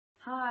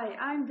Hi,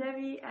 I'm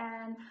Debbie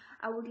and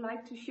I would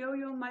like to show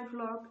you on my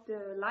vlog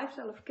the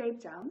lifestyle of Cape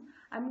Town.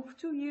 I moved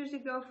 2 years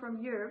ago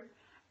from Europe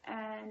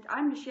and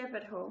I'm the chef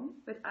at home,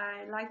 but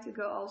I like to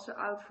go also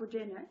out for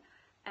dinner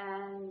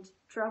and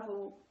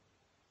travel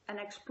and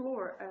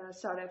explore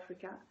South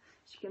Africa.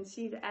 As you can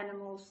see the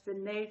animals, the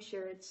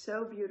nature, it's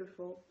so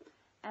beautiful.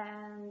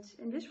 And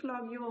in this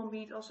vlog you will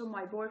meet also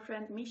my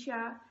boyfriend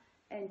Misha,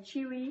 and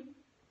Chewy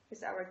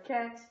is our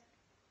cat.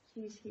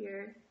 She's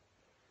here.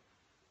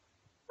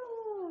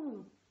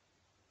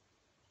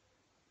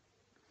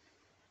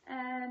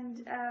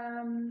 And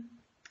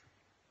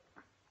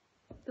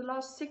the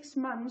last 6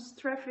 months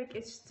traffic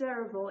is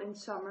terrible in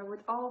summer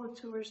with all the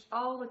tourists,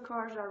 all the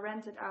cars are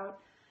rented out.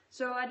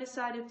 So I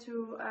decided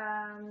to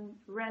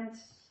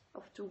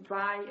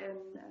buy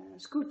a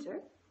scooter,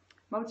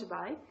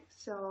 motorbike.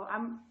 So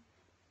I'm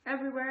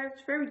everywhere,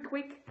 it's very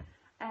quick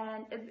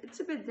and it's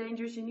a bit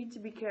dangerous, you need to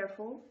be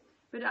careful.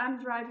 But I'm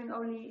driving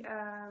only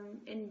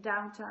in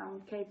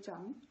downtown Cape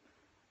Town.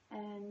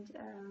 And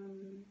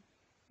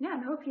yeah,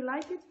 I hope you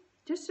like it.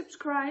 Just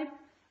subscribe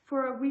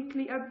for a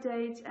weekly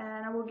update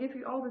and I will give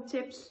you all the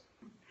tips.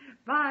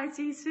 Bye,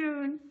 see you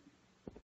soon.